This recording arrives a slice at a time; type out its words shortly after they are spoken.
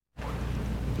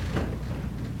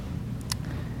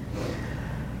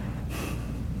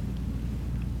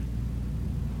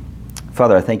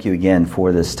Father, I thank you again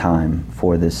for this time,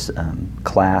 for this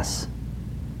class,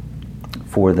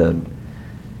 for the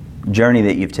journey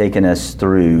that you've taken us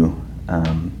through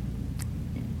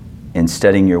in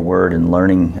studying your word and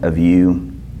learning of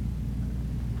you,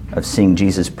 of seeing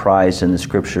Jesus prized in the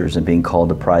scriptures and being called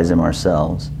to prize him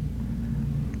ourselves.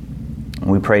 And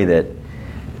we pray that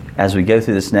as we go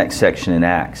through this next section in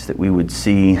Acts, that we would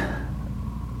see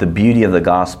the beauty of the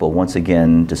gospel once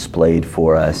again displayed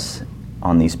for us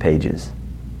on these pages.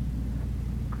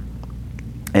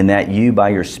 And that you, by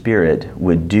your Spirit,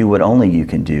 would do what only you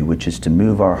can do, which is to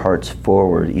move our hearts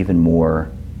forward even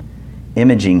more,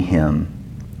 imaging him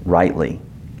rightly,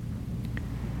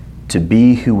 to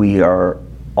be who we are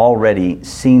already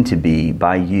seen to be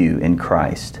by you in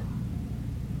Christ.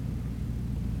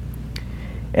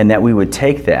 And that we would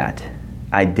take that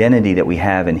identity that we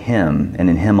have in him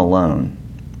and in him alone,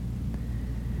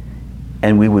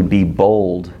 and we would be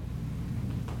bold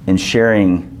in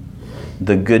sharing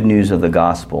the good news of the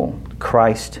gospel,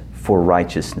 Christ for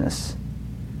righteousness,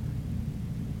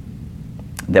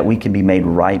 that we can be made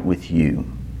right with you,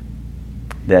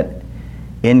 that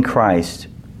in Christ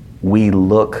we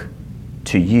look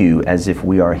to you as if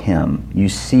we are him. You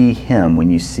see him when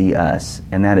you see us,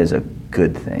 and that is a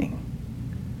good thing.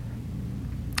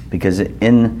 Because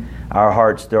in our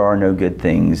hearts there are no good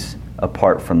things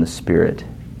apart from the Spirit.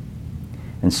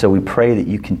 And so we pray that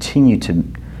you continue to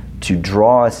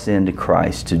draw us into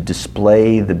Christ, to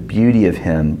display the beauty of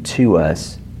him to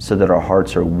us so that our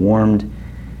hearts are warmed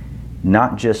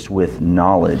not just with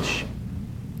knowledge,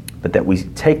 but that we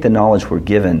take the knowledge we're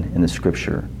given in the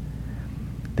Scripture,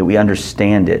 that we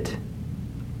understand it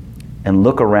and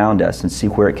look around us and see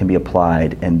where it can be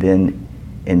applied, and then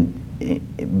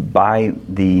by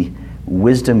the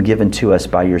wisdom given to us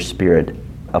by your Spirit,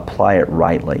 apply it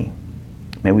rightly.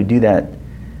 May we do that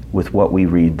with what we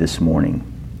read this morning.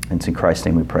 And it's in Christ's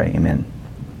name we pray. Amen.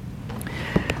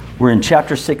 We're in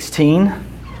chapter 16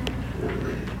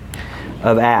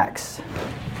 of Acts.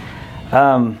 It's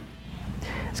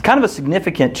kind of a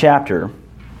significant chapter.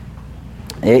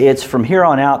 It's from here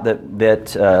on out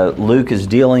that Luke is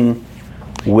dealing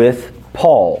with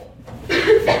Paul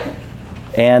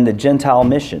and the Gentile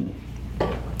mission.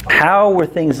 How were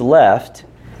things left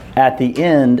at the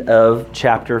end of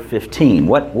chapter 15?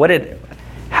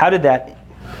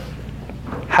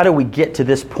 How did we get to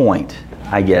this point,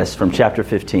 I guess, from chapter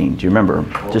 15? Do you remember?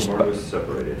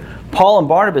 Paul and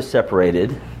Barnabas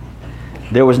separated.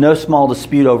 There was no small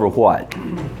dispute over what?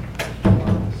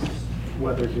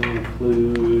 Whether to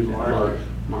include Mark.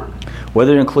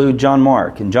 Whether to include John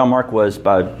Mark. And John Mark was,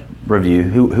 by review,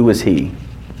 who was he?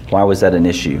 Why was that an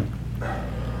issue?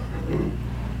 Because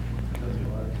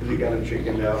he kind of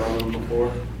chickened out on him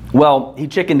before? Well, he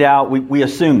chickened out. We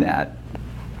assume that.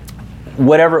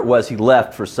 Whatever it was, he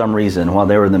left for some reason while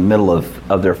they were in the middle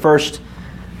of their first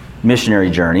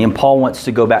missionary journey. And Paul wants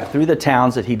to go back through the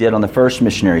towns that he did on the first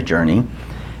missionary journey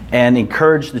and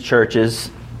encourage the churches,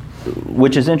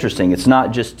 which is interesting. It's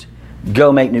not just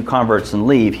go make new converts and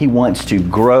leave. He wants to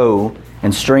grow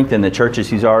and strengthen the churches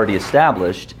he's already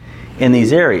established in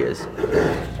these areas.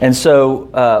 And so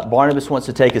Barnabas wants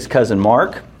to take his cousin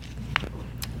Mark.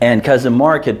 And cousin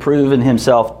Mark had proven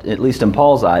himself, at least in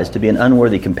Paul's eyes, to be an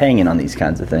unworthy companion on these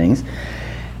kinds of things.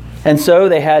 And so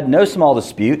they had no small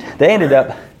dispute. They ended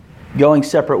up going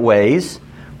separate ways.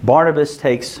 Barnabas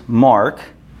takes Mark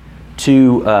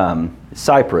to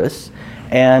Cyprus,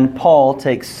 and Paul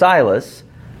takes Silas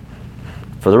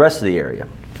for the rest of the area.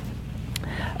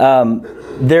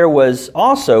 There was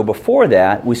also, before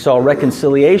that, we saw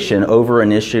reconciliation over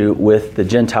an issue with the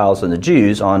Gentiles and the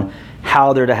Jews on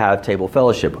how they're to have table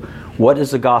fellowship. What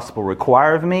does the gospel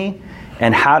require of me?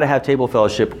 And how to have table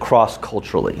fellowship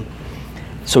cross-culturally.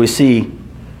 So we see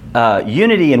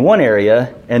unity in one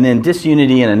area and then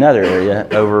disunity in another area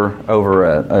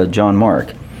over John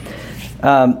Mark.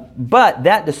 But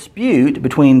that dispute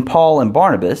between Paul and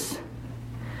Barnabas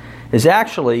is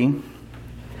actually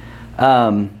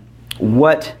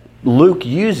what Luke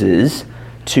uses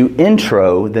to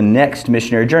intro the next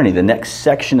missionary journey, the next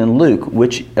section in Luke,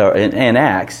 in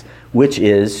Acts, which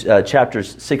is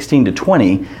chapters 16 to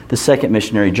 20, the second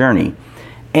missionary journey.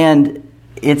 And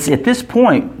it's at this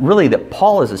point, really, that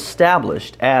Paul is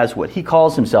established as what he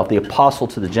calls himself, the apostle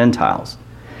to the Gentiles.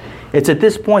 It's at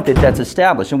this point that that's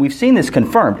established, and we've seen this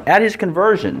confirmed at his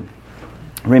conversion.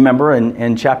 Remember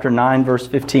in chapter 9, verse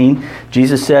 15,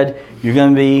 Jesus said, you're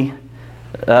going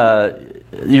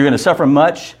to suffer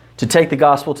much to take the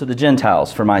gospel to the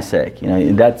Gentiles for my sake.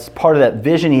 That's part of that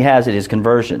vision he has at his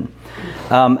conversion.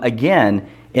 Again,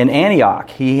 in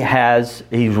Antioch, he's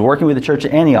working with the church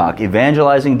at Antioch,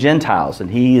 evangelizing Gentiles,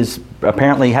 and he is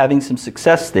apparently having some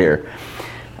success there.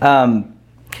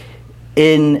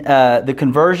 In the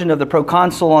conversion of the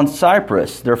proconsul on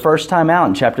Cyprus, their first time out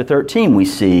in chapter 13, we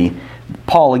see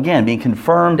Paul again being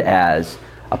confirmed as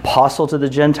apostle to the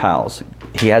Gentiles.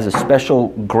 He has a special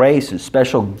grace and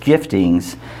special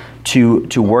giftings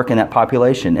to work in that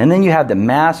population. And then you have the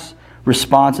mass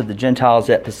response of the Gentiles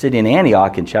at Pisidian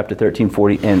Antioch in chapter 13,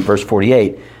 40, and verse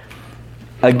 48.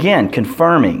 Again,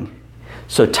 confirming.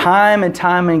 So time and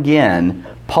time again,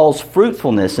 Paul's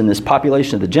fruitfulness in this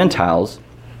population of the Gentiles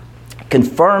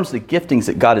confirms the giftings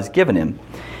that God has given him.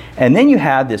 And then you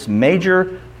have this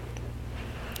major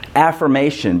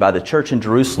affirmation by the church in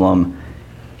Jerusalem.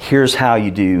 Here's how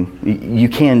you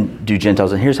can do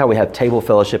Gentiles, and here's how we have table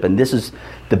fellowship, and this is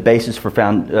the basis for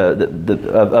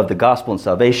of the gospel and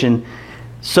salvation,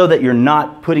 so that you're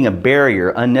not putting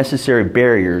unnecessary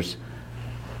barriers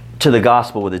to the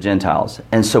gospel with the Gentiles.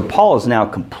 And so Paul is now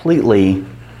completely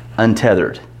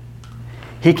untethered.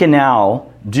 He can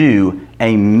now do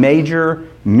a major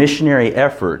missionary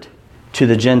effort to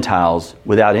the Gentiles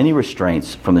without any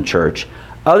restraints from the church,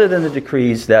 other than the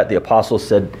decrees that the apostles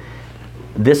said,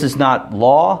 this is not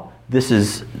law, this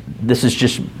is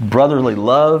just brotherly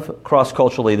love,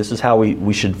 cross-culturally, this is how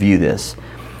we should view this.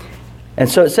 And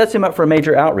so it sets him up for a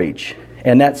major outreach,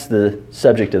 and that's the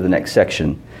subject of the next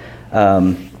section.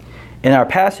 In our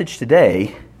passage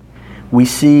today, we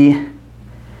see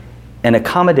an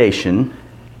accommodation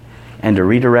and a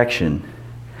redirection.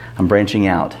 I'm branching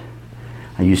out.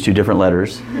 I used two different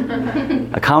letters.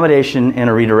 Accommodation and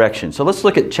a redirection. So let's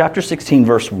look at chapter 16,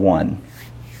 verse 1.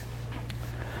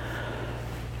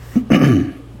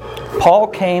 Paul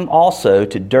came also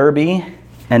to Derbe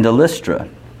and to Lystra.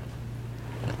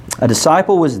 A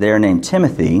disciple was there named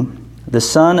Timothy, the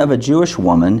son of a Jewish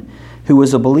woman who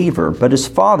was a believer, but his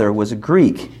father was a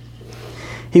Greek.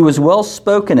 He was well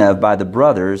spoken of by the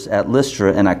brothers at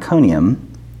Lystra and Iconium.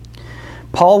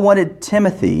 Paul wanted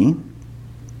Timothy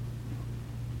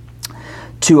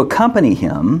to accompany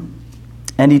him,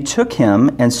 and he took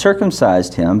him and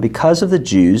circumcised him because of the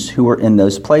Jews who were in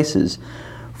those places,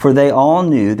 for they all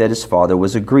knew that his father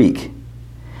was a Greek.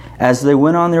 As they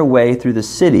went on their way through the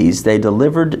cities, they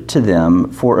delivered to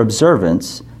them for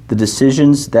observance the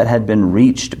decisions that had been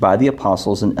reached by the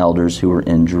apostles and elders who were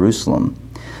in Jerusalem.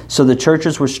 So the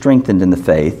churches were strengthened in the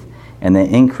faith, and they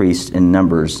increased in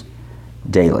numbers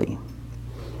daily.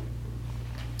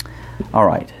 All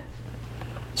right.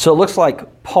 So it looks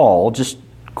like Paul, just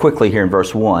quickly here in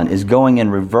verse 1, is going in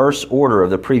reverse order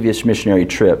of the previous missionary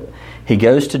trip. He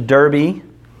goes to Derbe,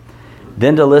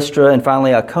 then to Lystra, and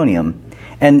finally Iconium.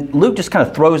 And Luke just kind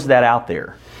of throws that out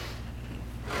there.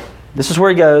 This is where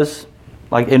he goes,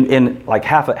 like in like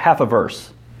half a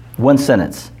verse, one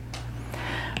sentence.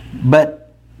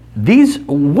 But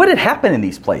what had happened in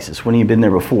these places when he'd been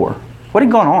there before? What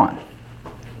had gone on?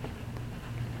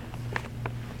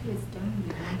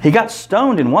 He got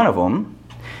stoned in one of them.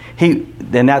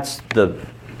 And that's to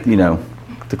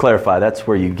clarify, that's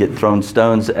where you get thrown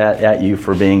stones at you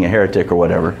for being a heretic or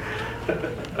whatever.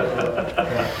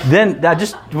 Then I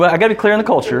got to be clear in the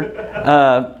culture.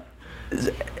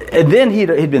 And then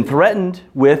he'd been threatened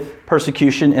with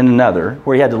persecution in another,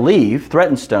 where he had to leave,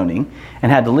 threatened stoning,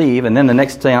 and had to leave. And then the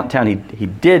next town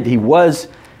he was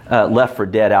left for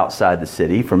dead outside the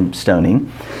city from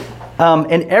stoning.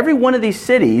 In every one of these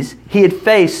cities, he had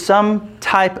faced some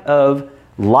type of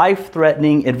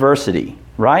life-threatening adversity,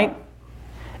 right?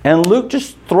 And Luke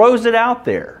just throws it out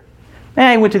there.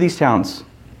 Man, he went to these towns.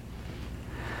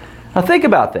 Now think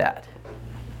about that.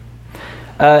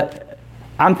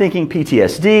 I'm thinking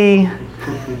PTSD.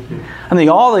 I'm thinking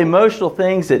all the emotional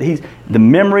things the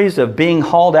memories of being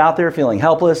hauled out there, feeling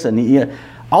helpless, and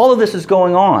all of this is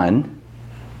going on.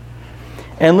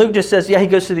 And Luke just says, he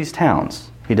goes to these towns.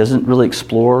 He doesn't really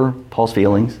explore Paul's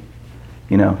feelings.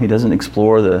 He doesn't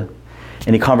explore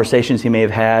any conversations he may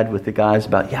have had with the guys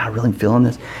about, I really am feeling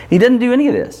this. He doesn't do any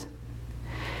of this.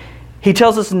 He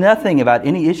tells us nothing about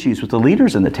any issues with the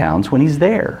leaders in the towns when he's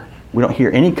there. We don't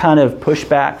hear any kind of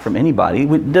pushback from anybody.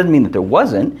 It doesn't mean that there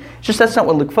wasn't. It's just that's not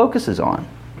what Luke focuses on.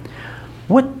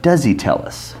 What does he tell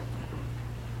us?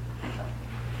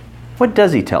 What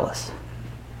does he tell us?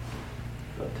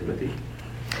 About Timothy.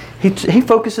 He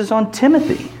focuses on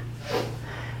Timothy.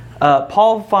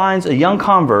 Paul finds a young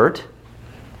convert,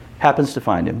 happens to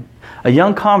find him, a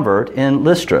young convert in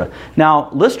Lystra.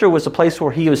 Now, Lystra was a place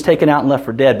where he was taken out and left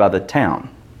for dead by the town,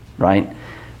 right?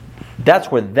 That's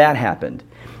where that happened.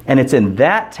 And it's in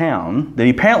that town that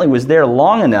he apparently was there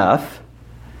long enough,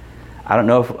 I don't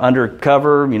know if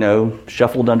undercover,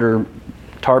 shuffled under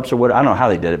tarps or what, I don't know how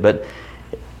they did it, but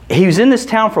he was in this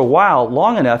town for a while,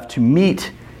 long enough to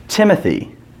meet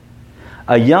Timothy.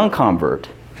 a young convert.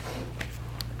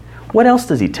 What else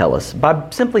does he tell us? By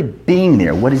simply being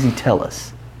there, what does he tell us?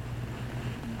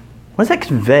 What does that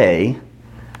convey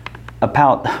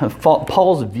about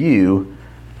Paul's view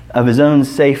of his own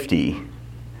safety,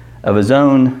 of his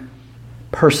own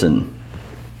person?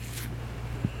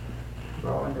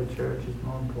 Growing the church is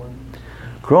more important.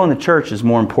 Growing the church is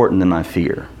more important than my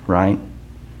fear, right?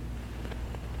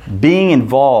 Being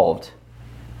involved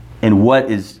in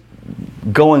what is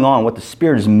going on, what the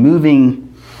Spirit is moving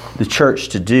the church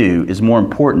to do is more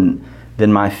important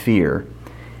than my fear.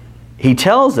 He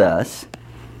tells us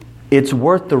it's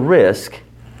worth the risk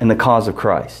in the cause of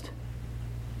Christ.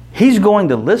 He's going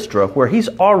to Lystra where he's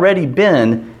already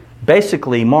been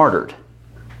basically martyred,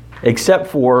 except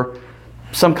for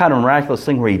some kind of miraculous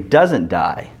thing where he doesn't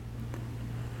die.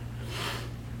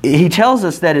 He tells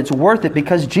us that it's worth it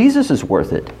because Jesus is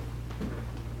worth it.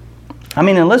 I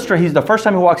mean, in Lystra, he's the first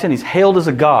time he walks in, he's hailed as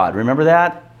a god. Remember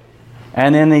that?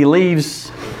 And then he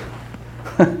leaves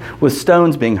with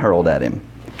stones being hurled at him.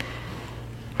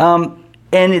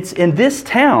 And it's in this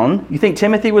town, you think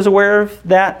Timothy was aware of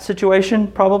that situation?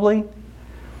 Probably.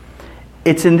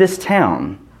 It's in this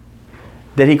town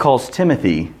that he calls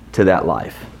Timothy to that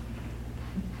life.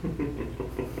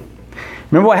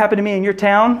 Remember what happened to me in your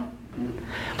town?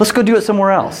 Let's go do it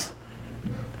somewhere else.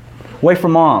 Away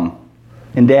from mom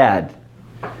and dad.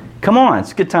 Come on,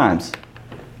 it's good times.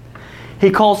 He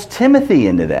calls Timothy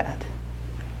into that.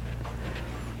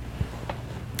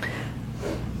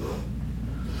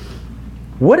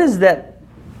 What is that?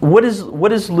 What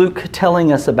is Luke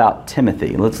telling us about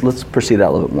Timothy? Let's pursue that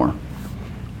a little bit more.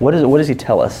 What does he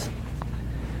tell us?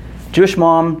 Jewish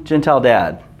mom, Gentile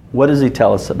dad. What does he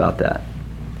tell us about that?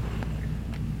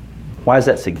 Why is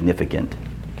that significant?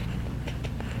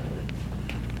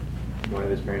 One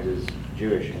of his parents is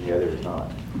Jewish and the other is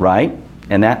not. Right?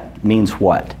 And that means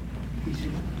what?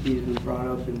 He's been brought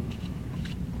up in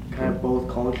kind of both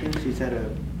cultures. He's had a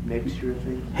mixture of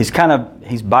things. He's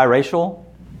biracial.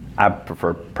 I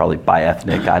prefer probably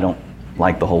bi-ethnic. I don't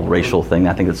like the whole racial thing.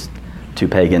 I think it's too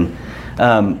pagan.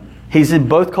 He's in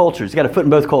both cultures. He's got a foot in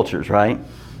both cultures, right?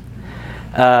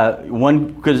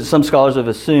 Because some scholars have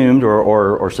assumed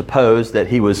or supposed that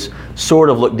he was sort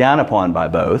of looked down upon by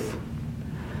both.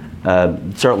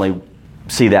 Certainly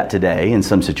see that today in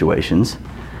some situations.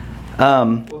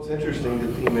 Well, it's interesting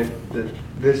that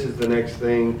this is the next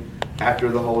thing after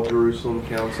the whole Jerusalem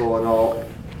Council and all.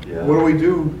 Yeah. What do we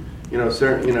do?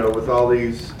 With all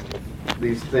these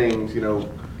things. Do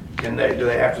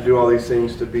they have to do all these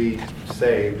things to be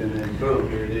saved? And then boom,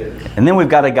 here it is. And then we've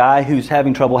got a guy who's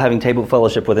having trouble having table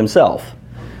fellowship with himself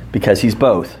because he's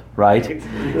both, right?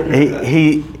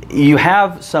 You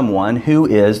have someone who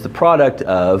is the product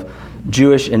of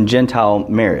Jewish and Gentile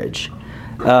marriage.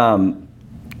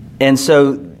 And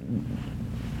so,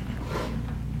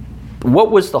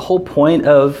 what was the whole point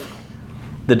of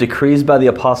the decrees by the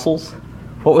apostles?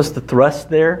 What was the thrust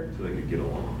there? So they could get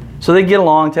along. So they get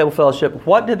along, table fellowship.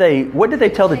 What did they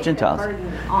tell the Gentiles?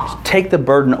 Take the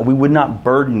burden. We would not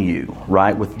burden you,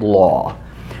 right, with law.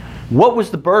 What was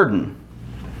the burden?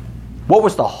 What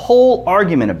was the whole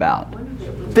argument about?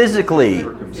 Physically.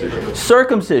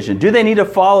 Circumcision. Do they need to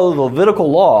follow the Levitical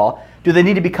law? Do they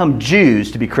need to become Jews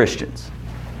to be Christians?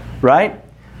 Right?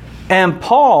 And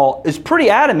Paul is pretty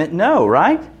adamant, no,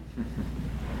 right?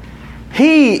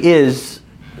 He is,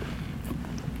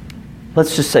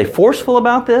 let's just say, forceful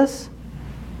about this.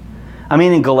 I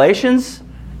mean, in Galatians,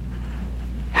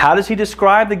 how does he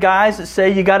describe the guys that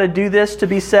say you got to do this to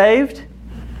be saved?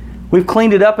 We've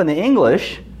cleaned it up in the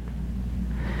English.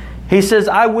 He says,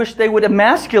 I wish they would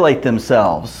emasculate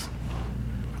themselves.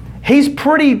 He's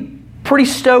pretty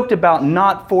stoked about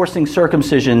not forcing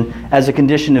circumcision as a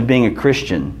condition of being a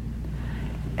Christian.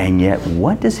 And yet,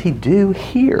 what does he do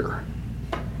here?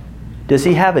 Does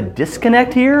he have a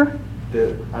disconnect here?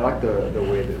 I like the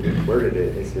way that Luke worded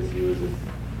it. It says he was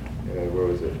what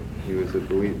was it? He was a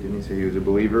believer. Didn't he say he was a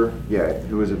believer? Yeah,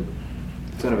 who was a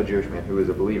son of a Jewish man who was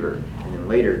a believer, and then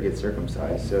later gets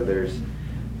circumcised. So there's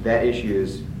that issue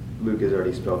is Luke has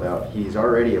already spelled out. He's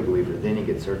already a believer, then he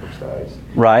gets circumcised.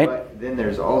 Right. But then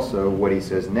there's also what he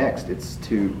says next. It's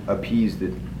to appease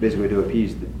the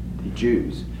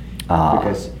Jews,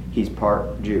 because he's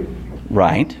part Jew.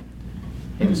 Right.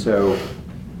 And so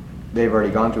they've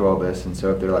already gone through all this, and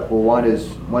so if they're like, well, why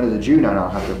does a Jew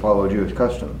not have to follow Jewish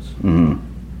customs? Mm-hmm.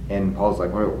 And Paul's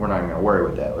like, we're not even going to worry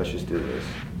with that. Let's just do this.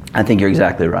 I think you're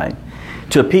exactly right.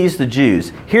 To appease the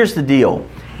Jews. Here's the deal.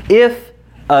 If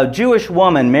a Jewish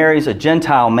woman marries a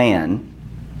Gentile man,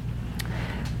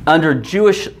 under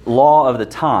Jewish law of the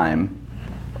time,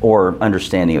 or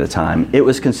understanding of the time, it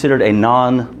was considered a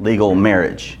non-legal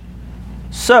marriage.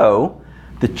 So,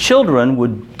 the children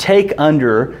would take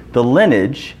under the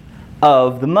lineage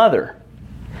of the mother.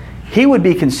 He would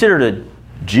be considered a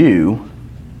Jew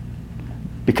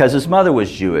because his mother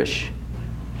was Jewish.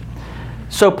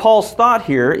 So Paul's thought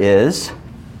here is,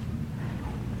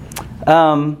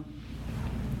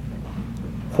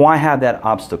 why have that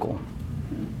obstacle?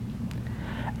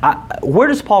 Where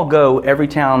does Paul go every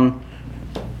town?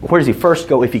 Where does he first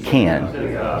go if he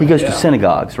can? He goes to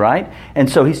synagogues, right? And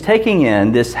so he's taking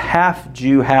in this half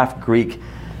Jew, half Greek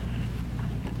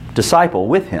disciple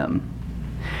with him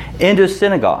into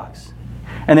synagogues.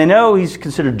 And they know he's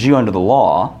considered Jew under the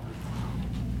law.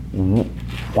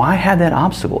 Why have that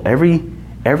obstacle?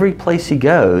 Every place he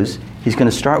goes, he's going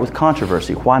to start with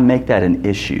controversy. Why make that an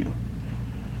issue?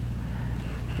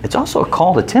 It's also a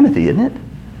call to Timothy, isn't it?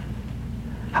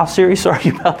 How serious are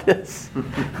you about this?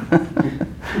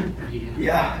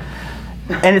 Yeah.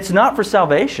 And it's not for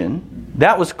salvation.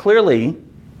 That was clearly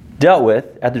dealt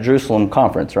with at the Jerusalem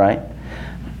conference, right?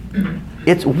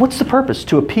 What's the purpose?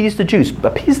 To appease the Jews.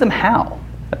 Appease them how?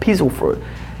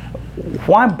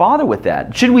 Why bother with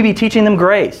that? Should we be teaching them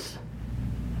grace?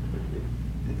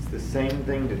 It's the same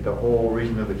thing that the whole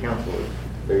reason of the council is.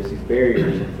 There's these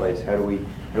barriers in place. How do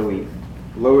we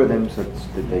lower them so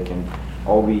that they can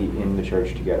all be in the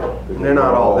church together? They're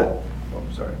not all that. Oh,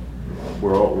 sorry.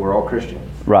 We're all Christians.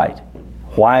 Right.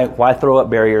 Why throw up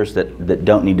barriers that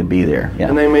don't need to be there? Yeah.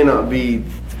 And they may not be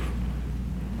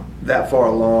that far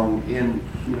along in,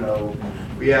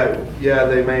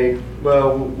 they may,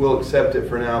 we'll accept it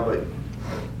for now, but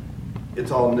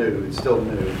it's all new. It's still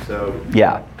new, so.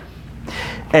 Yeah.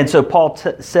 And so Paul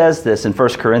says this in 1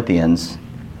 Corinthians,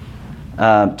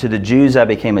 to the Jews I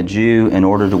became a Jew in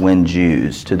order to win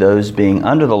Jews. To those being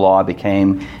under the law I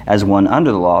became as one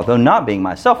under the law, though not being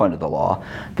myself under the law,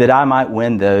 that I might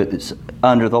win those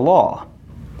under the law.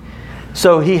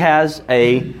 So he has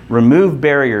a remove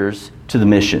barriers to the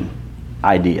mission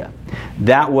idea.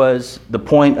 That was the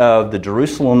point of the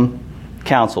Jerusalem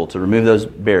Council, to remove those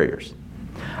barriers.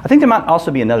 I think there might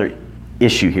also be another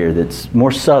issue here that's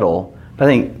more subtle, but I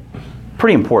think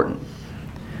pretty important.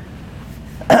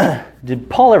 Did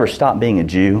Paul ever stop being a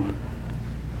Jew?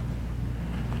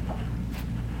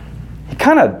 He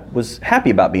kind of was happy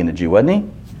about being a Jew, wasn't he?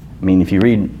 I mean, if you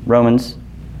read Romans,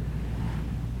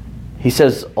 he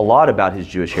says a lot about his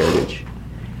Jewish heritage.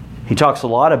 He talks a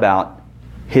lot about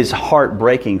his heart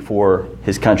breaking for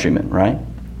his countrymen, right?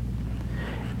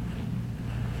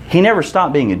 He never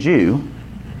stopped being a Jew.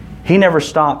 He never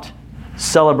stopped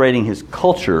celebrating his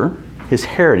culture, his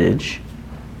heritage.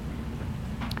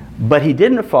 But he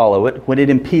didn't follow it when it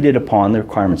impeded upon the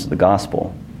requirements of the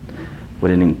gospel.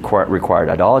 When it required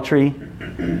idolatry,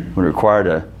 when it required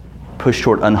a push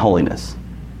toward unholiness,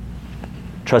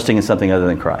 trusting in something other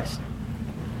than Christ.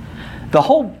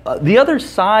 The other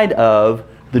side of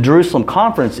the Jerusalem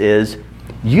conference is,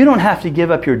 you don't have to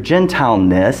give up your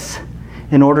Gentile-ness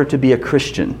in order to be a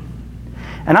Christian.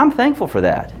 And I'm thankful for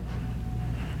that.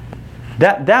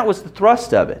 That was the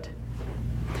thrust of it.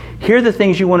 Here are the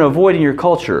things you want to avoid in your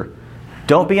culture.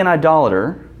 Don't be an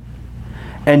idolater,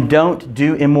 and don't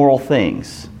do immoral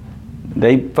things.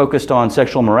 They focused on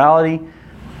sexual morality,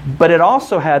 but it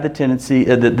also had the tendency,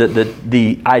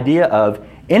 the idea of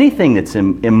anything that's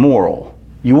immoral.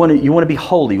 You want to be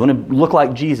holy. You want to look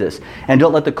like Jesus, and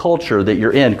don't let the culture that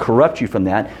you're in corrupt you from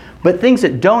that. But things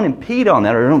that don't impede on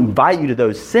that or don't invite you to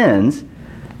those sins,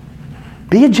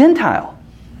 be a Gentile.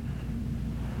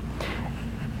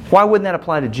 Why wouldn't that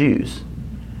apply to Jews?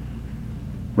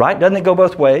 Right? Doesn't it go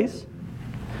both ways?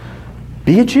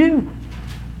 Be a Jew.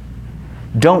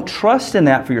 Don't trust in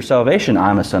that for your salvation.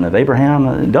 I'm a son of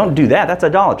Abraham. Don't do that. That's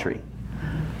idolatry.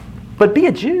 But be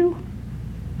a Jew.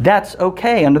 That's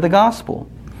okay under the gospel.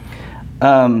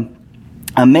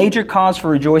 A major cause for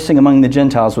rejoicing among the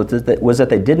Gentiles was that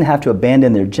they didn't have to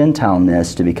abandon their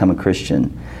Gentile-ness to become a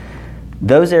Christian.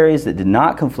 Those areas that did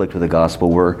not conflict with the gospel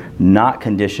were not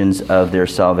conditions of their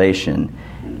salvation.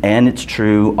 And it's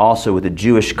true also with the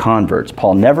Jewish converts.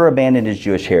 Paul never abandoned his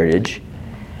Jewish heritage,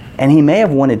 and he may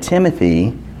have wanted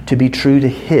Timothy to be true to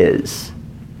his.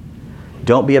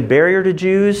 Don't be a barrier to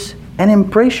Jews, and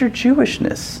embrace your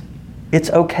Jewishness.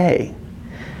 It's okay.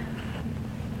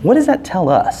 What does that tell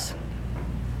us?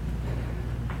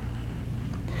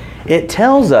 It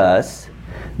tells us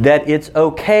that it's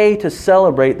okay to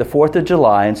celebrate the 4th of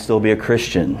July and still be a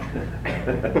Christian.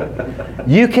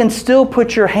 You can still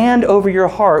put your hand over your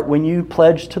heart when you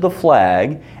pledge to the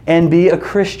flag and be a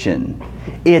Christian.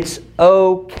 It's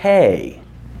okay.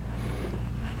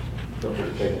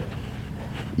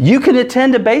 You can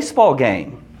attend a baseball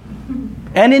game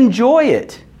and enjoy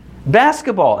it.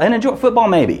 basketball, and enjoy football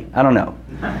maybe. I don't know.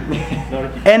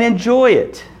 And enjoy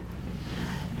it.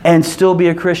 And still be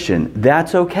a Christian.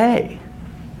 That's okay.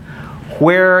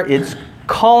 Where it's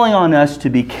calling on us to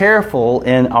be careful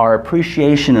in our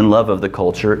appreciation and love of the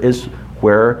culture is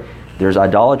where there's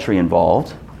idolatry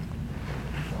involved.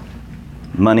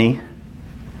 Money,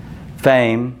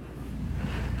 fame,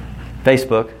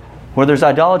 Facebook. Where there's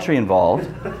idolatry involved.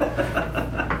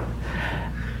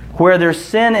 Where there's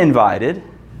sin invited.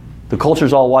 The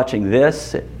culture's all watching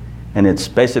this, and it's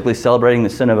basically celebrating the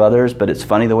sin of others, but it's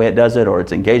funny the way it does it, or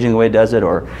it's engaging the way it does it,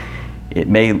 or it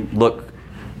may look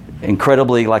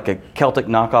incredibly like a Celtic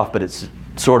knockoff, but it's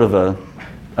sort of a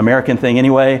American thing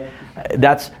anyway.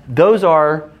 Those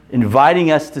are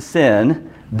inviting us to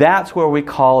sin. That's where we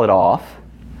call it off.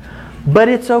 But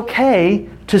it's okay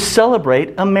to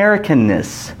celebrate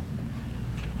Americanness.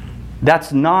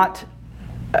 That's not...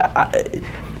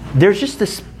 there's just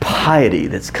this piety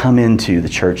that's come into the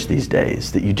church these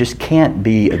days that you just can't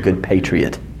be a good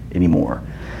patriot anymore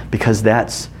because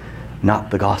that's not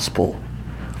the gospel.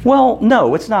 Well,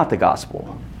 no, it's not the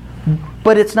gospel.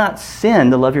 But it's not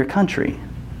sin to love your country.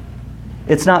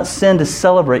 It's not sin to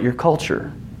celebrate your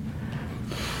culture.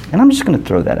 And I'm just going to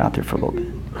throw that out there for a little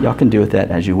bit. Y'all can do with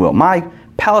that as you will. My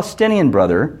Palestinian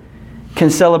brother can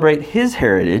celebrate his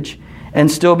heritage and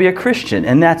still be a Christian,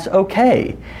 and that's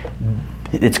okay.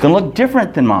 It's going to look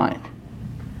different than mine.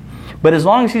 But as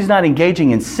long as he's not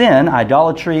engaging in sin,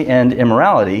 idolatry, and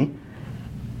immorality,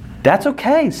 that's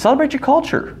okay. Celebrate your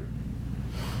culture.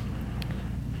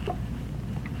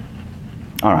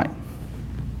 All right.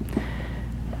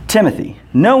 Timothy.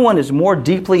 No one is more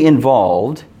deeply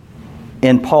involved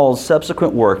in Paul's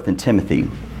subsequent work than Timothy.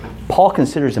 Paul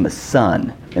considers him a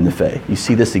son in the faith. You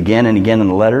see this again and again in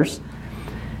the letters.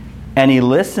 And he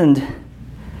listed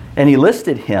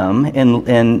him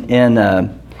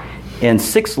in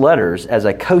 6 letters as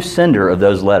a co-sender of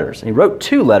those letters. And he wrote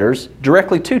 2 letters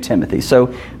directly to Timothy. So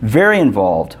very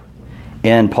involved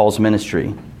in Paul's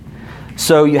ministry.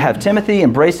 So you have Timothy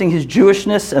embracing his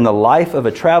Jewishness and the life of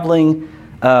a traveling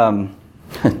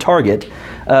target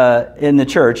in the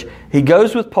church. He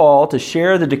goes with Paul to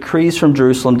share the decrees from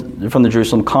the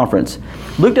Jerusalem conference.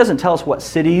 Luke doesn't tell us what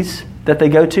cities that they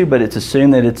go to, but it's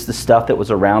assumed that it's the stuff that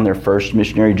was around their first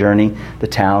missionary journey, the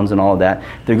towns and all of that.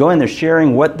 They're going, they're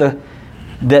sharing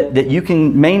that you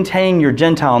can maintain your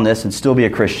Gentileness and still be a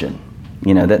Christian.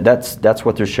 You know, that's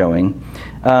what they're showing.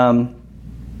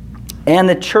 And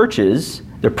the churches,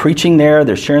 they're preaching there,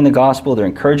 they're sharing the gospel, they're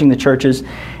encouraging the churches,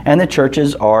 and the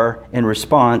churches are, in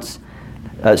response,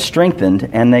 strengthened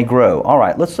and they grow. All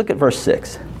right, let's look at verse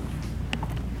 6.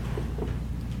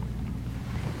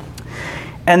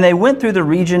 And they went through the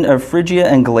region of Phrygia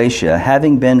and Galatia,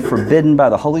 having been forbidden by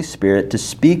the Holy Spirit to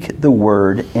speak the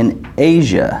word in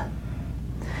Asia.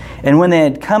 And when they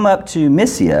had come up to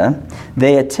Mysia,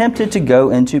 they attempted to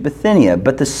go into Bithynia,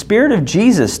 but the Spirit of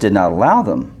Jesus did not allow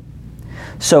them.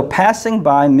 So passing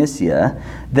by Mysia,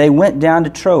 they went down to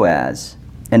Troas,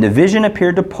 and a vision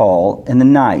appeared to Paul in the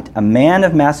night. A man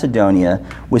of Macedonia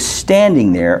was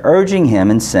standing there, urging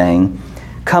him and saying,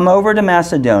 "Come over to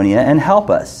Macedonia and help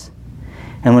us."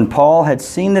 And when Paul had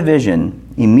seen the vision,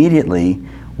 immediately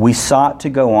we sought to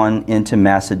go on into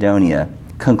Macedonia,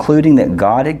 concluding that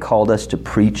God had called us to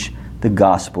preach the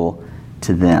gospel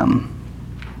to them.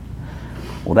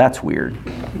 Well, that's weird.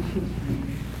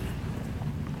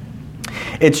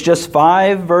 It's just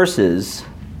 5 verses,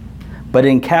 but it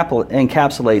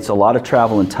encapsulates a lot of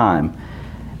travel and time.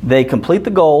 They complete the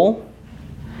goal,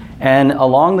 and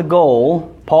along the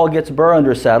goal, Paul gets a burr under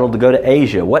his saddle to go to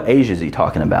Asia. What Asia is he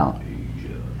talking about?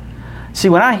 See,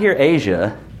 when I hear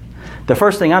Asia, the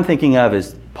first thing I'm thinking of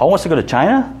is, Paul wants to go to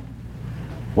China?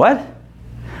 What?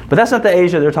 But that's not the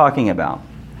Asia they're talking about.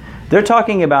 They're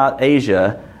talking about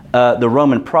Asia, the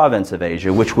Roman province of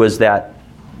Asia, which was that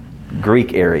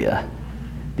Greek area,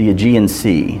 the Aegean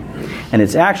Sea. And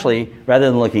it's actually, rather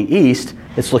than looking east,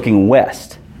 it's looking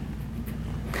west.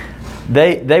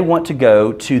 They want to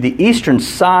go to the eastern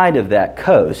side of that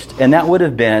coast, and that would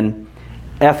have been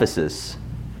Ephesus,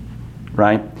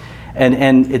 right?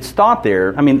 And it's thought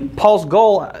there, I mean, Paul's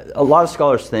goal, a lot of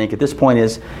scholars think at this point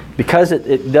is, because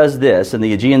it does this, and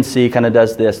the Aegean Sea kind of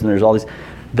does this, and there's all these,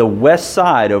 the west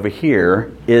side over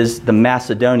here is the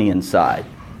Macedonian side.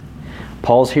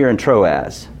 Paul's here in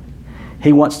Troas.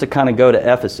 He wants to kind of go to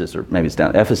Ephesus, or maybe it's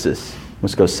down Ephesus.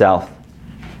 Let's go south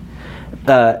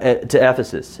to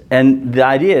Ephesus. And the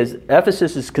idea is,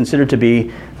 Ephesus is considered to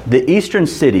be the eastern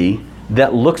city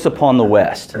that looks upon the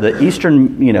west. The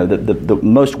eastern, the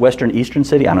most western eastern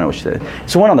city. I don't know what you said.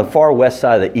 It's the one on the far west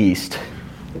side of the east.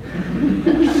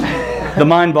 The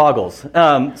mind boggles.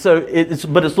 But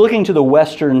it's looking to the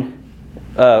Western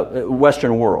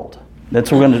world.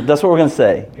 That's what we're going to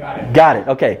say. Got it.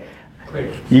 Okay.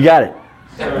 Clear. You got it.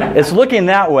 So, It's looking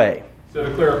that way. so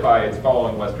to clarify, it's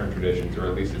following Western traditions, or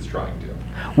at least it's trying to.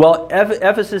 Well,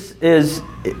 Ephesus is,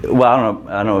 well,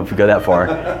 I don't know if we go that far.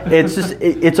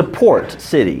 It's a port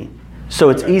city, so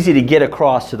it's easy to get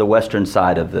across to the western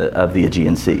side of the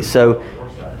Aegean Sea. So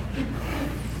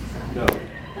No.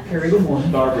 Carry the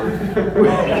one.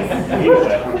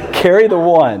 carry the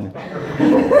one.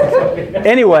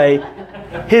 Anyway,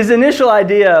 his initial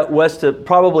idea was to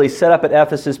probably set up at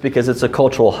Ephesus because it's a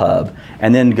cultural hub,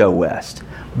 and then go west.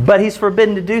 But he's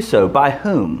forbidden to do so. By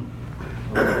whom?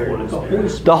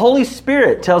 The Holy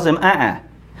Spirit tells him,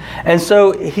 And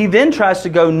so he then tries to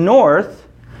go north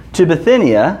to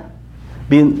Bithynia,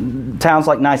 being towns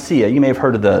like Nicaea, you may have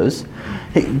heard of those,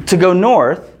 to go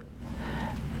north,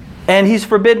 and he's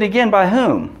forbidden again by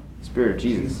whom? Spirit of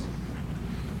Jesus.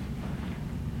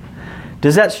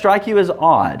 Does that strike you as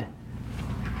odd?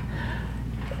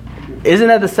 Isn't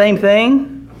that the same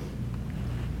thing?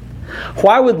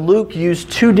 Why would Luke use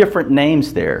two different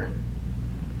names there?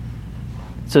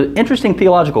 It's an interesting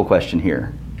theological question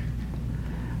here.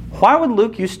 Why would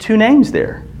Luke use two names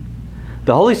there?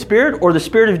 The Holy Spirit or the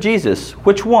Spirit of Jesus?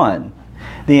 Which one?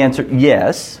 The answer,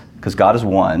 yes, because God is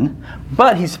one.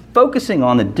 But he's focusing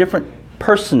on the different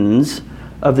persons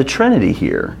of the Trinity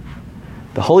here.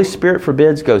 The Holy Spirit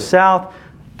forbids go south.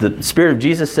 The Spirit of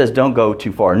Jesus says don't go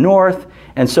too far north.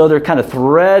 And so they're kind of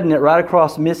threading it right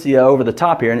across Mysia over the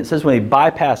top here. And it says when they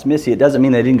bypassed Mysia, it doesn't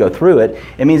mean they didn't go through it.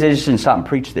 It means they just didn't stop and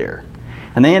preach there.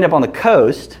 And they end up on the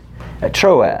coast at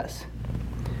Troas.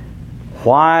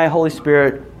 Why Holy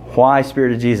Spirit? Why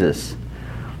Spirit of Jesus?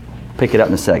 Pick it up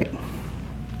in a second.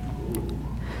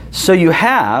 So you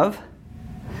have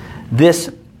this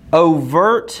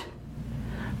overt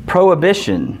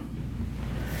prohibition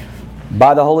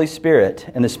by the Holy Spirit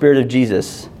and the Spirit of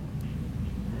Jesus.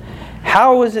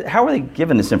 How were they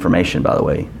given this information, by the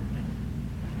way?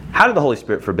 How did the Holy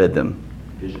Spirit forbid them?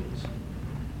 Visions.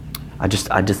 I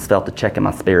just felt the check in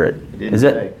my spirit. It didn't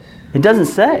say. It doesn't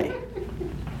say.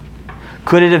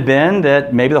 Could it have been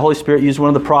that maybe the Holy Spirit used one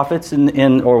of the prophets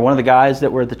or one of the guys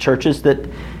that were at the churches that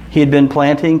he had been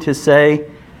planting to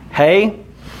say, hey,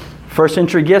 first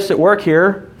century gifts at work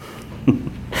here.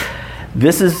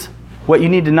 This is what you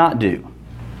need to not do.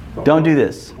 Don't do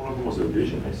this. One of them was a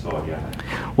vision I saw, yeah.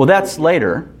 Well, that's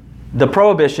later. The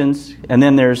prohibitions, and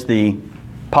then there's the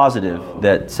positive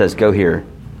that says go here.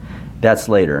 That's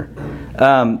later.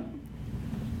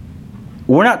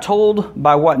 We're not told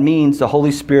by what means the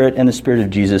Holy Spirit and the Spirit of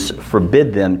Jesus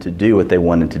forbid them to do what they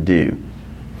wanted to do.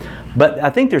 But I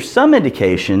think there's some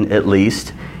indication, at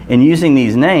least, in using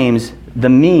these names, the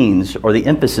means or the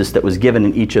emphasis that was given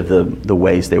in each of the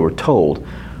ways they were told.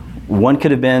 One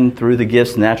could have been through the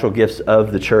gifts, natural gifts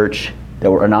of the church that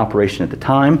were in operation at the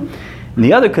time. And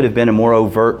the other could have been a more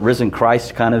overt risen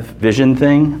Christ kind of vision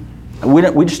thing.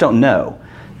 We just don't know.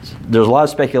 There's a lot of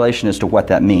speculation as to what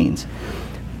that means.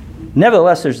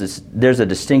 Nevertheless, there's a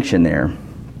distinction there.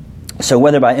 So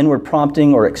whether by inward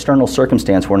prompting or external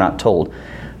circumstance, we're not told.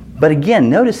 But again,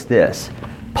 notice this.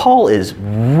 Paul is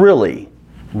really,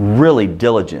 really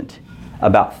diligent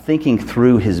about thinking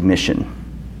through his mission.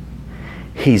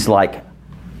 He's like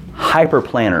hyper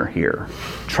planner here,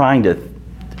 trying to,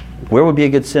 where would be a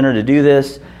good center to do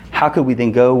this? How could we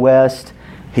then go west?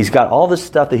 He's got all this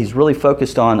stuff that he's really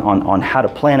focused on how to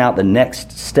plan out the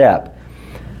next step.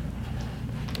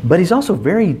 But he's also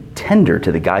very tender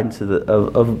to the guidance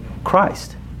of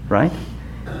Christ, right?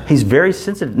 He's very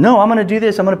sensitive. No, I'm going to do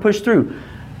this. I'm going to push through.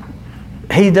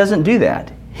 He doesn't do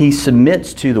that. He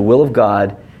submits to the will of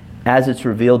God as it's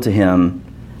revealed to him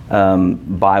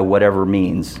by whatever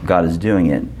means God is doing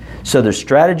it. So there's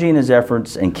strategy in his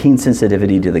efforts and keen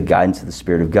sensitivity to the guidance of the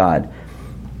Spirit of God.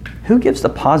 Who gives the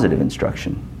positive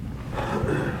instruction?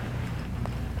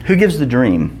 Who gives the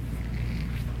dream?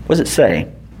 What does it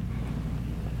say?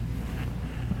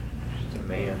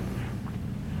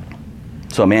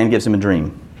 So a man gives him a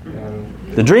dream.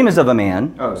 The dream is of a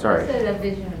man. Oh, sorry. It's a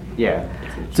vision. Yeah.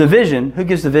 It's a vision. Who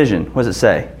gives the vision? What does it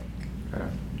say?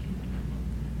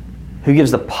 Who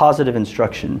gives the positive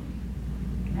instruction?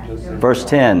 Verse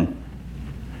 10.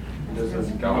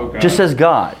 Just says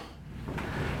God.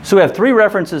 So we have three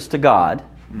references to God.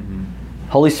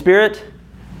 Holy Spirit,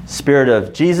 Spirit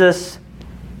of Jesus,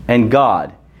 and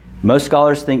God. Most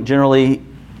scholars think generally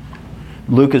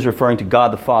Luke is referring to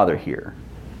God the Father here.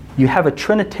 You have a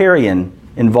Trinitarian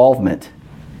involvement.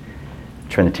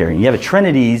 You have a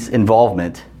Trinity's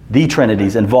involvement, the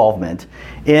Trinity's involvement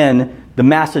in the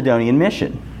Macedonian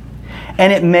mission.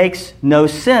 And it makes no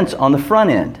sense on the front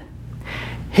end.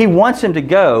 He wants him to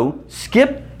go,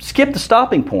 skip the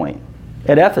stopping point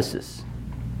at Ephesus.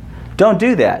 Don't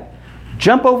do that.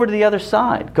 Jump over to the other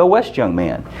side. Go west, young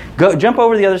man. Jump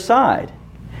over to the other side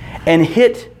and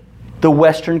hit the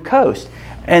western coast.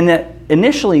 And that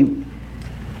initially,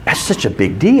 that's such a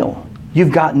big deal.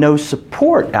 You've got no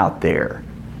support out there.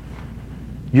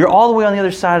 You're all the way on the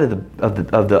other side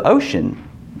of the ocean,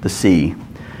 the sea.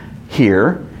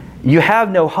 Here, you have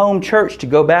no home church to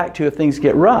go back to if things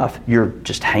get rough. You're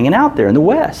just hanging out there in the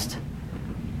west.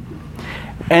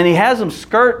 And he has them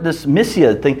skirt this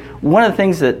Mysia thing. One of the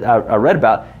things that I read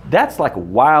about, that's like a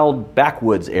wild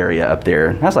backwoods area up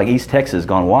there. That's like East Texas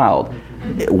gone wild.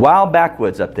 Wild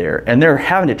backwoods up there. And they're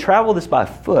having to travel this by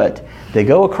foot. They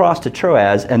go across to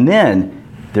Troas, and then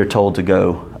they're told to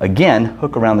go, again,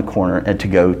 hook around the corner and to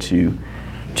go to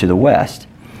the west.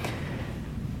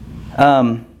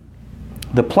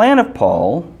 The plan of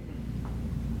Paul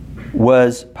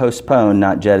was postponed,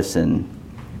 not jettisoned.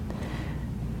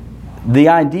 The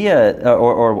idea,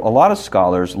 or a lot of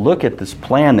scholars look at this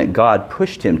plan that God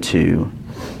pushed him to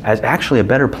as actually a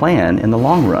better plan in the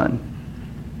long run.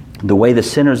 The way the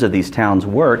centers of these towns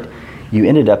worked, you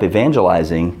ended up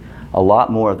evangelizing a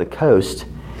lot more of the coast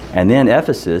and then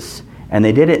Ephesus, and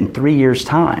they did it in 3 years'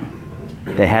 time.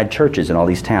 They had churches in all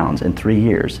these towns in 3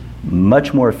 years.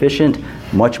 Much more efficient,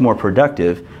 much more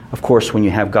productive. Of course, when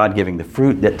you have God giving the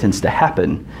fruit, that tends to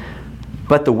happen.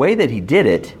 But the way that he did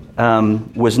it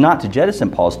was not to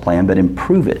jettison Paul's plan, but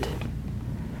improve it.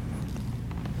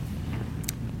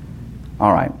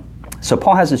 All right. So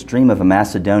Paul has this dream of a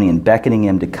Macedonian beckoning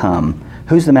him to come.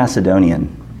 Who's the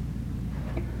Macedonian?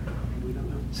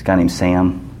 This guy named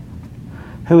Sam.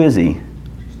 Who is he?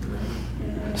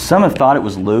 Some have thought it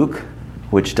was Luke,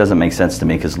 which doesn't make sense to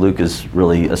me because Luke is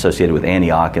really associated with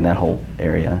Antioch and that whole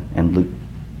area. And Luke,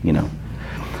 you know.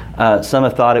 Some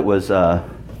have thought it was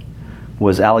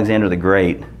Alexander the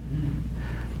Great.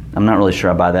 I'm not really sure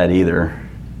I buy that either.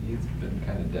 He's been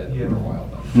kind of dead for a while,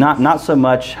 though. Not so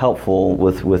much helpful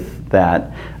with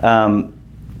that.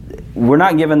 We're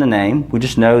not given the name. We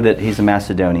just know that he's a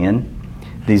Macedonian.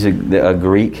 He's a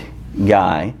Greek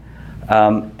guy.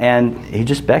 And he's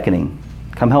just beckoning.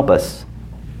 Come help us.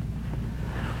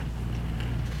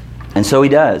 And so he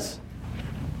does.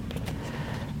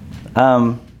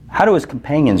 How do his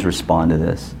companions respond to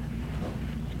this?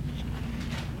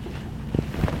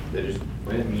 They just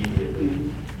went immediately.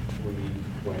 We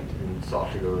went and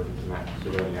sought to go to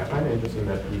Macedonia. I find it interesting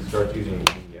that he starts using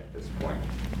we at this point.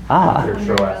 After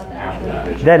Troas and after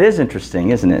the vision. That is interesting,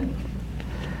 isn't it?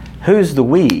 Who's the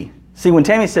we? See, when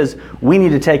Tammy says, we need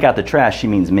to take out the trash, she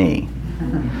means me.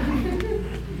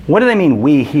 What do they mean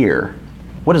we here?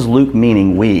 What is Luke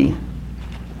meaning we?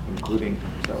 Including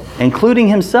himself. Including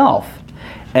himself.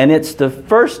 And it's the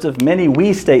first of many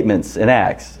we statements in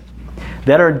Acts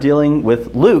that are dealing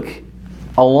with Luke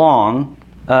along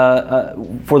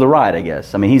for the ride, I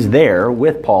guess. I mean, he's there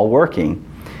with Paul working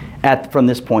from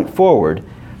this point forward.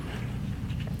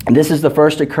 And this is the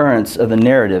first occurrence of the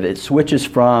narrative. It switches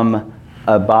from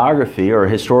a biography or a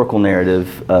historical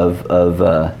narrative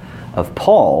of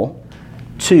Paul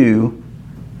to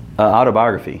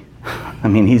autobiography. I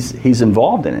mean, he's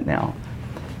involved in it now.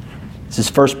 It's his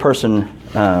first person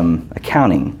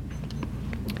accounting.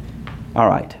 All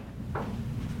right.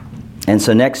 And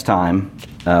so next time,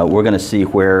 we're going to see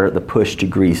where the push to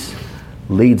Greece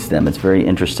leads them. It's very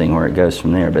interesting where it goes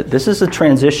from there. But this is a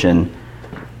transition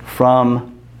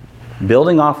from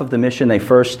building off of the mission they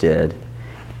first did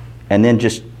and then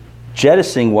just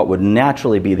jettisoning what would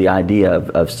naturally be the idea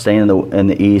of staying in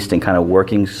the East and kind of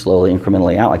working slowly,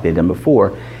 incrementally out like they'd done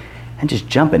before, and just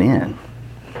jumping in.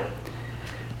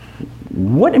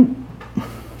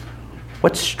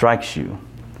 What strikes you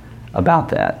about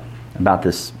that, about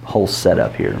this whole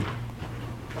setup here?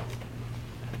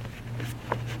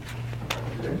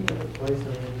 Is there any other place in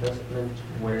the New Testament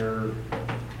where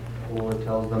the Lord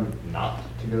tells them not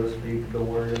to go speak the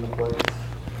word in the place?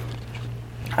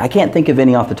 I can't think of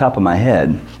any off the top of my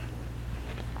head.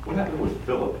 What happened with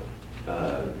Philip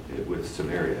with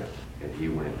Samaria? And he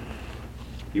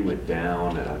went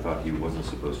down, and I thought he wasn't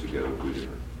supposed to go either.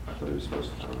 I thought he was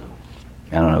supposed to.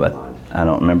 I don't know. I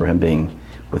don't remember him being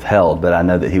withheld, but I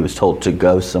know that he was told to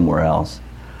go somewhere else.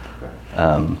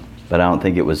 Okay. But I don't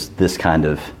think it was this kind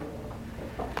of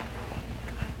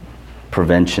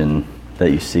prevention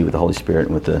that you see with the Holy Spirit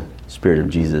and with the Spirit of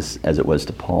Jesus as it was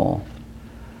to Paul.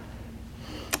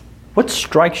 What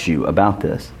strikes you about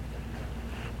this?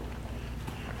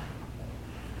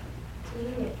 To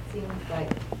me, it seems like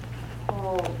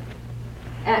Paul,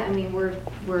 I mean, we're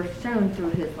shown through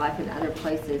his life in other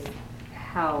places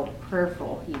how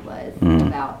prayerful he was Mhm.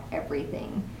 about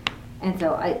everything. And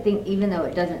so I think even though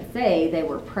it doesn't say they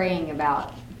were praying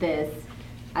about this,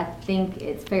 I think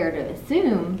it's fair to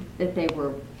assume that they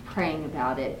were praying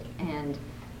about it. And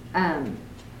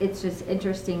it's just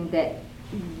interesting that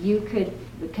you could,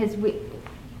 because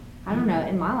I don't know,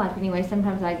 in my life anyway,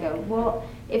 sometimes I go, well,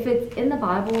 if it's in the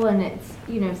Bible and it's,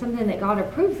 something that God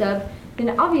approves of,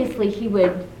 then obviously he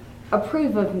would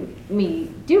approve of me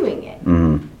doing it.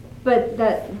 Mhm. But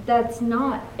that's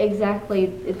not exactly,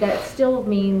 that still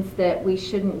means that we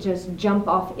shouldn't just jump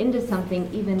off into something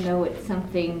even though it's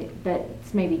something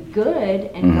that's maybe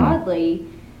good and Mhm. godly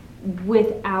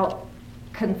without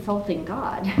consulting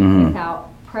God, Mhm. without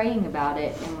praying about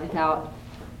it and without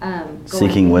going Seeking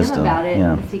to him wisdom, about it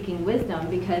yeah. and seeking wisdom,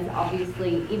 because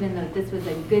obviously even though this was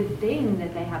a good thing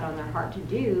that they had on their heart to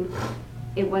do,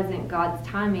 it wasn't God's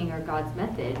timing or God's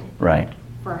method Right.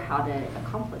 for how to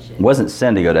accomplish it. It wasn't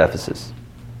sin to go to Ephesus.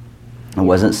 It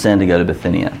wasn't sin to go to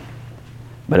Bithynia.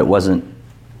 But it wasn't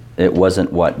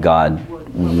what God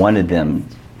wanted them,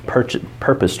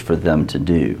 purposed for them to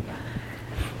do.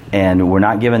 And we're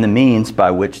not given the means by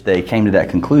which they came to that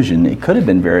conclusion. It could have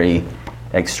been very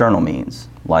external means,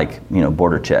 like,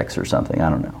 border checks or something, I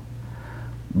don't know.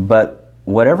 But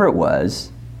whatever it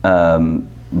was,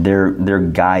 they're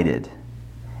guided.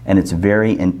 And it's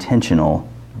very intentional,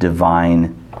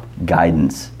 divine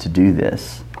guidance to do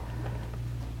this.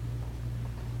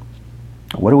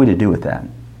 What are we to do with that?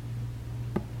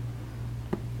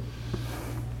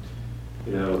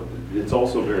 It's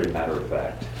also very matter of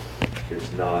fact.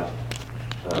 It's not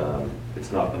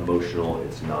emotional.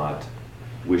 It's not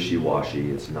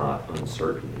wishy-washy. It's not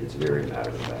uncertain. It's very matter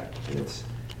of fact. And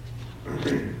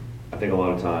I think a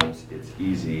lot of times it's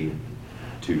easy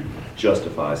to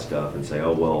justify stuff and say,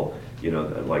 oh, well,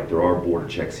 like there are border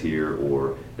checks here,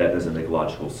 or that doesn't make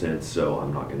logical sense, so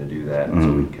I'm not going to do that. And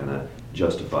so we kind of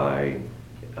justify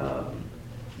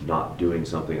not doing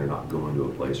something or not going to a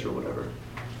place or whatever.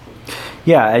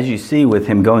 Yeah, as you see with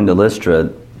him going to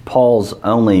Lystra, Paul's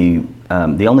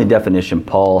the only definition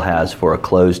Paul has for a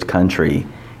closed country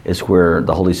is where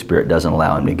the Holy Spirit doesn't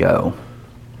allow him to go.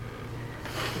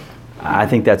 I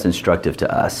think that's instructive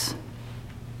to us.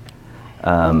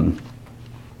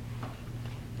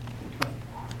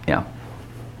 Yeah.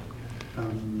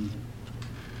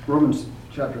 Romans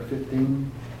chapter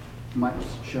 15 might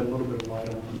shed a little bit of light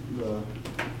on the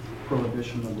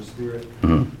prohibition of the Spirit,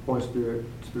 Holy Spirit,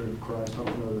 Spirit of Christ. I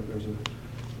don't know that there's a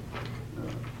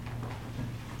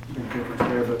big difference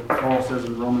there, but Paul says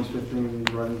in Romans 15,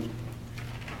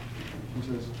 he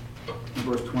says in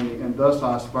verse 20, and thus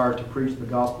I aspire to preach the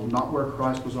gospel, not where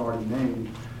Christ was already named,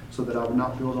 so that I would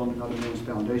not build on another man's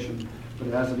foundation,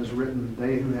 but as it is written,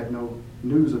 they who had no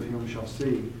news of him shall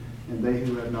see, and they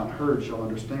who have not heard shall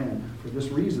understand. For this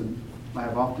reason, I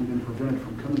have often been prevented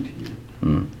from coming to you.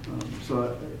 So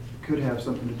it could have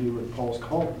something to do with Paul's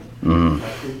calling.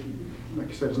 Like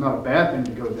you said, it's not a bad thing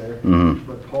to go there,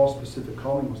 but Paul's specific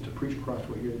calling was to preach Christ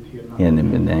what he had not He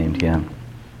hadn't been named, yeah.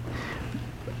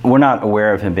 We're not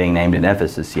aware of him being named in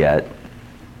Ephesus yet,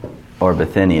 or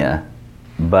Bithynia,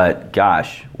 but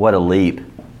gosh, what a leap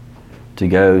to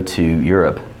go to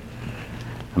Europe.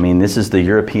 I mean, this is the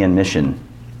European mission.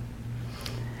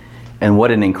 And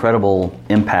what an incredible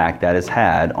impact that has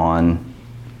had on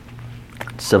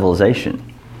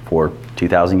civilization for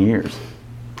 2,000 years.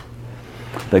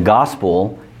 The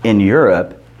gospel in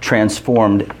Europe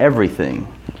transformed everything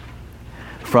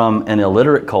from an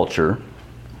illiterate culture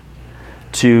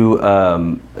to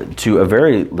a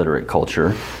very literate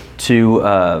culture, to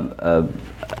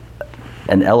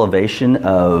an elevation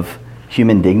of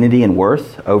human dignity and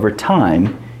worth. Over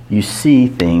time, you see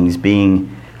things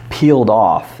being peeled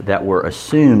off that were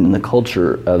assumed in the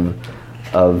culture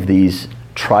of these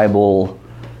tribal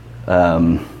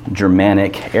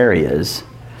Germanic areas.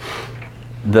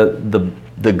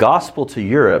 The gospel to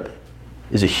Europe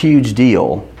is a huge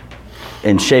deal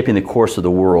in shaping the course of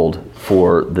the world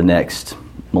for the next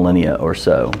millennia or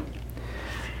so.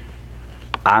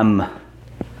 I'm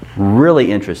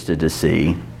really interested to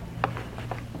see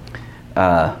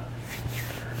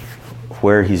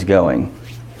where he's going.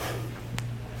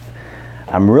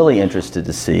 I'm really interested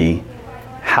to see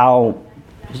how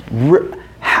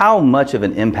much of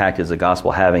an impact is the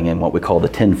gospel having in what we call the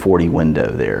 1040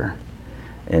 window there,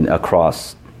 and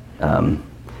across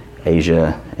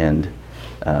Asia and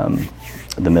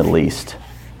the Middle East.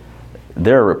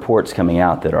 There are reports coming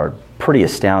out that are pretty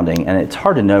astounding, and it's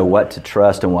hard to know what to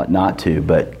trust and what not to,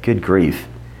 but good grief,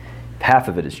 if half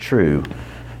of it is true,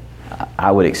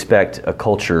 I would expect a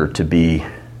culture to be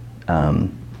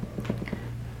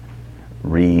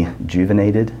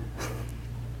rejuvenated,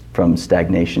 from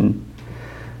stagnation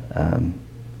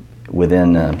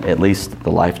within at least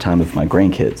the lifetime of my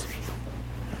grandkids.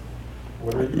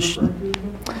 What are you referring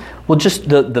to? Well, just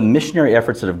the missionary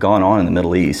efforts that have gone on in the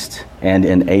Middle East and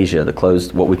in Asia, the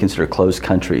closed, what we consider closed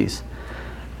countries,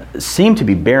 seem to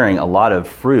be bearing a lot of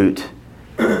fruit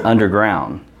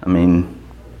underground. I mean,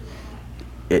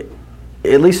 at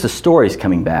least the stories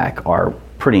coming back are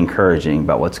pretty encouraging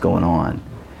about what's going on.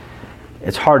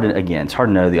 It's hard to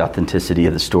know the authenticity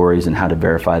of the stories and how to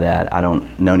verify that. I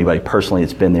don't know anybody personally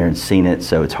that's been there and seen it,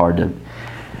 so it's hard to,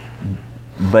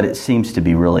 but it seems to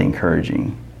be really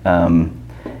encouraging.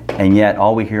 And yet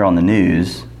all we hear on the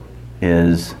news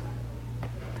is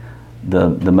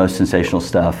the most sensational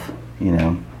stuff, you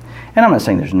know. And I'm not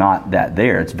saying there's not that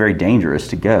there. It's very dangerous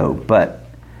to go, but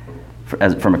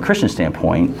from a Christian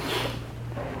standpoint,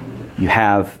 you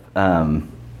have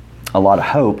a lot of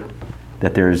hope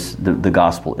that there's the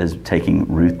gospel is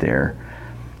taking root there.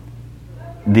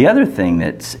 The other thing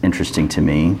that's interesting to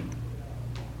me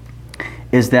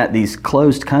is that these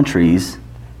closed countries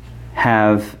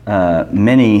have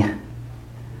many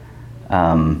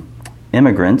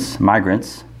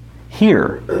migrants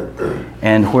here.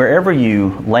 And wherever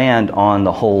you land on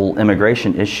the whole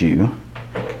immigration issue,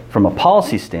 from a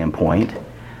policy standpoint,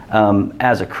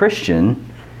 as a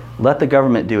Christian, let the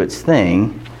government do its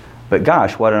thing, but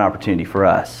gosh, what an opportunity for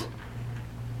us,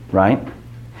 right?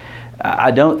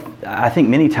 I think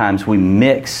many times we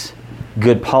mix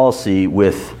good policy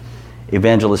with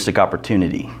evangelistic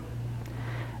opportunity.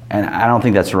 And I don't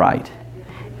think that's right.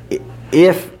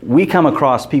 If we come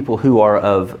across people who are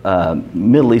of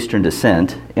Middle Eastern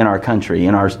descent in our country,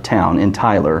 in our town, in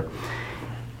Tyler,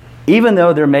 even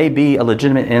though there may be a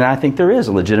legitimate, and I think there is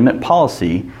a legitimate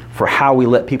policy for how we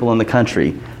let people in the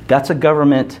country, that's a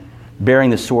government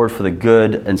bearing the sword for the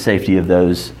good and safety of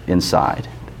those inside.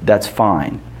 That's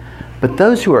fine. But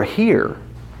those who are here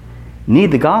need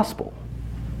the gospel.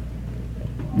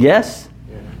 Yes?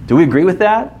 Do we agree with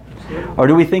that? Or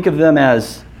do we think of them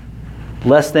as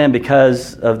less than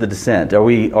because of the descent? Are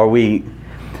we?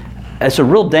 It's a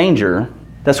real danger.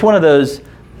 That's one of those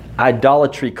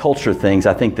idolatry culture things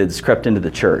I think that's crept into the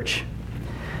church.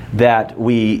 That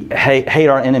we hate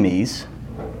our enemies,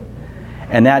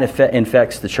 and that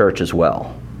infects the church as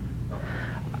well.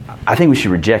 I think we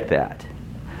should reject that.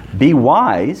 Be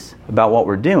wise about what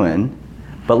we're doing,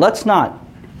 but let's not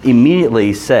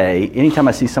immediately say, anytime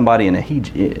I see somebody in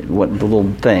the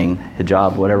little thing,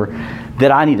 hijab, whatever,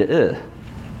 that I need to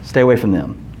stay away from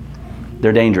them.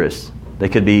 They're dangerous. They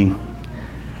could be...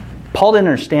 Paul didn't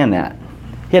understand that.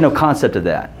 He had no concept of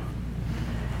that.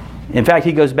 In fact,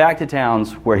 he goes back to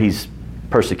towns where he's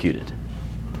persecuted.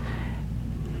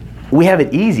 We have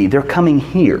it easy. They're coming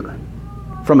here.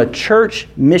 From a church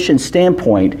mission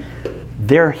standpoint,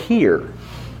 they're here.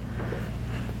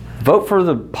 Vote for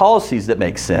the policies that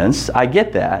make sense. I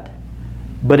get that.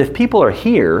 But if people are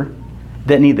here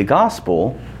that need the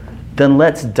gospel, then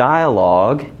let's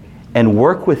dialogue and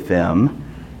work with them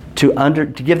to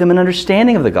give them an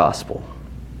understanding of the gospel.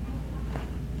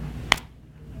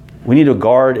 We need to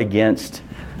guard against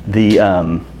the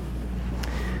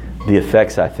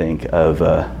effects, I think,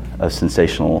 of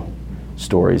sensational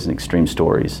stories and extreme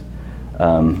stories.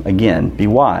 Again, be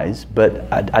wise, but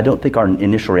I don't think our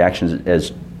initial reactions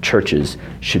as churches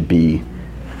should be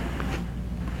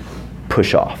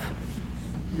push off.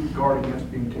 Guard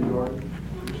against being too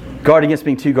guarded. Guard against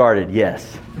being too guarded,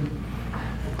 yes.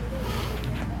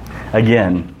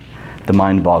 Again, the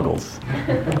mind boggles.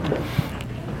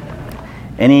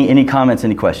 Any comments,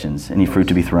 any questions, any fruit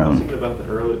to be thrown? Something about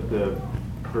the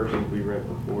versions we read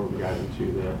before we got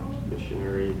into the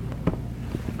missionary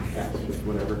passage,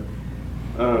 whatever,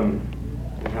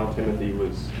 and how Timothy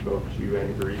was both Jew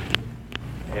and Greek.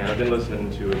 And I've been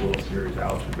listening to a little series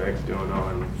Alistair Begg's doing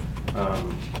on, I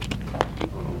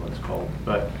don't know what it's called,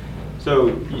 but so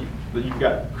you've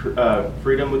got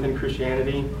freedom within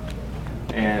Christianity,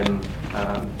 and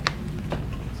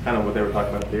it's kind of what they were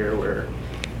talking about there, where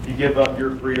you give up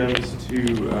your freedoms to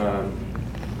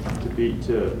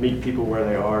meet people where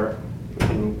they are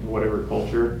in whatever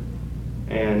culture.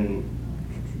 And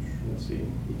let's see,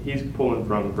 he's pulling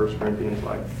from 1 Corinthians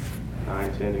like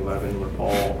 9, 10, 11, where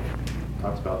Paul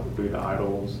talks about the Buddha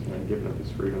idols and giving up his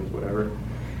freedoms, whatever.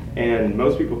 And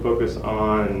most people focus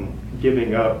on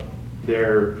giving up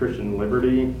their Christian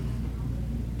liberty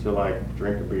to like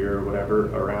drink a beer or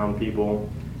whatever around people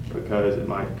because it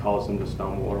might cause them to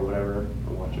stumble or whatever,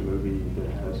 or watch a movie that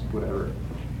has whatever.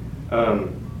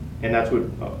 And that's what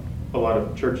a lot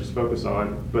of churches focus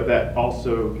on, but that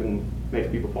also can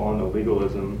make people fall into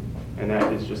legalism, and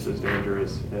that is just as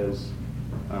dangerous as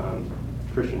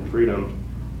Christian freedom.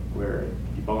 where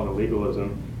you fall into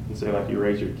legalism and say, like, you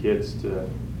raise your kids to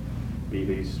be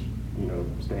these,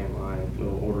 stay in line,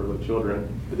 little orderly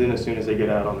children, but then as soon as they get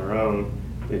out on their own,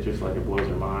 it just, like, it blows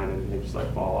their mind, and they just,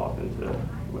 like, fall off into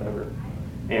whatever.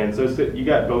 And so you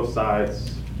got both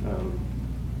sides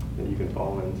that you can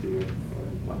fall into,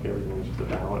 and like everything, it's just a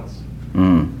balance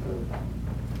of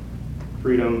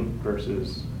freedom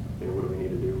versus, what do we need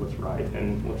to do, what's right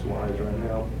and what's wise right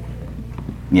now.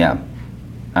 Yeah,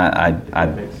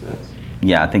 That makes sense.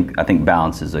 Yeah, I think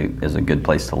balance is a good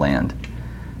place to land,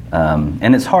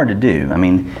 and it's hard to do. I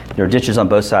mean, there are ditches on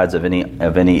both sides of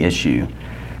any issue,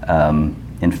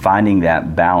 and finding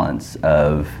that balance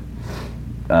of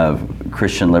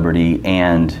Christian liberty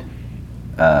and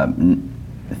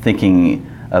thinking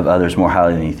of others more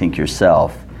highly than you think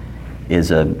yourself it's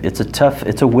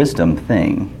a wisdom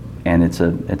thing, and it's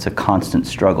a constant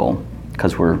struggle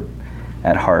because we're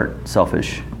at heart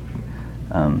selfish.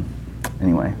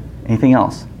 Anyway, anything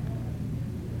else?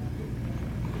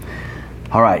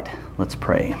 All right, let's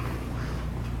pray.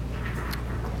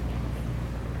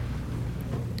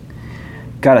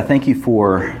 God, I thank you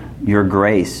for your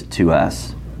grace to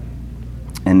us,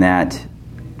 and that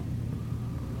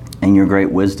in your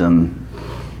great wisdom,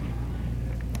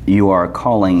 you are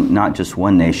calling not just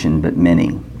one nation, but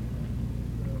many.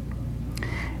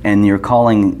 And you're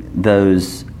calling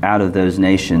those out of those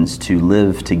nations to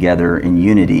live together in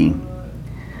unity,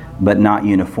 but not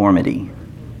uniformity.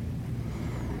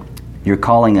 You're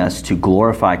calling us to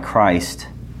glorify Christ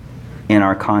in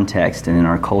our context and in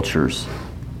our cultures,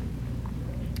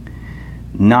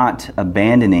 not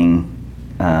abandoning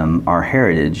our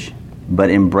heritage, but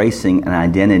embracing an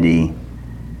identity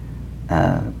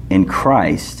in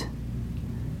Christ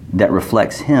that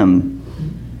reflects Him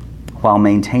while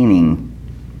maintaining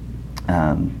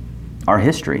our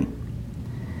history.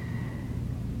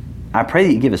 I pray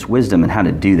that you give us wisdom in how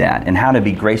to do that and how to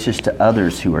be gracious to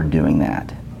others who are doing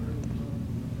that.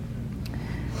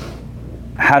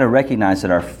 How to recognize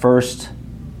that our first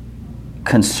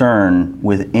concern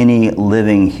with any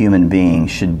living human being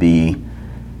should be,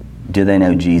 do they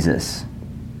know Jesus?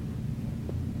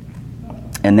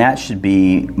 And that should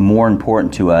be more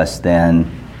important to us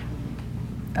than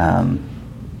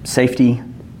safety.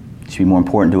 It should be more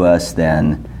important to us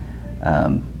than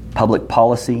public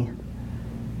policy.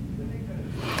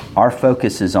 Our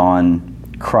focus is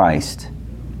on Christ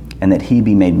and that He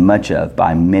be made much of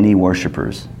by many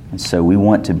worshipers. And so we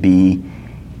want to be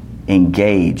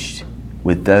engaged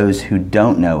with those who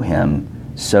don't know Him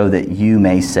so that you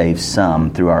may save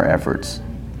some through our efforts.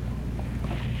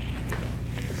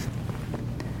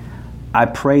 I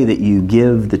pray that you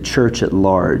give the church at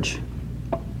large,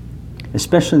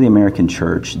 especially the American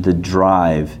church, the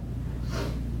drive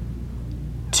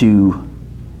to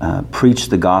preach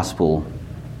the gospel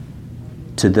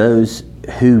to those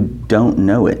who don't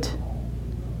know it,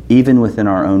 even within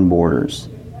our own borders,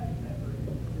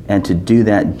 and to do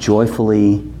that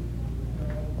joyfully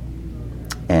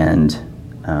and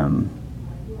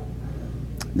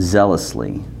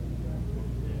zealously,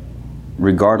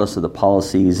 regardless of the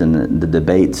policies and the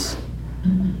debates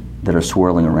that are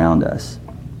swirling around us.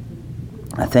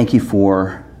 I thank you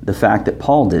for the fact that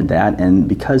Paul did that, and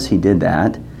because he did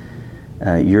that,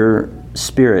 your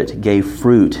Spirit gave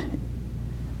fruit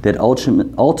that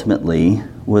ultimately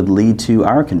would lead to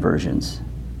our conversions.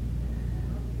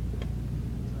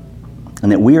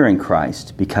 And that we are in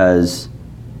Christ because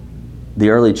the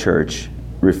early church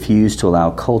refused to allow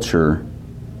culture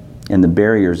and the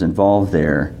barriers involved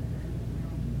there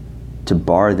to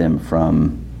bar them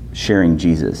from sharing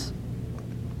Jesus.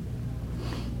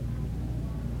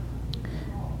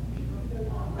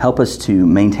 Help us to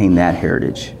maintain that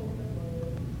heritage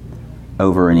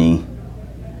over any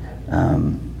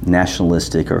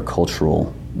nationalistic or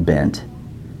cultural bent.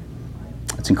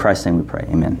 It's in Christ's name we pray.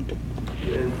 Amen.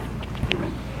 Amen.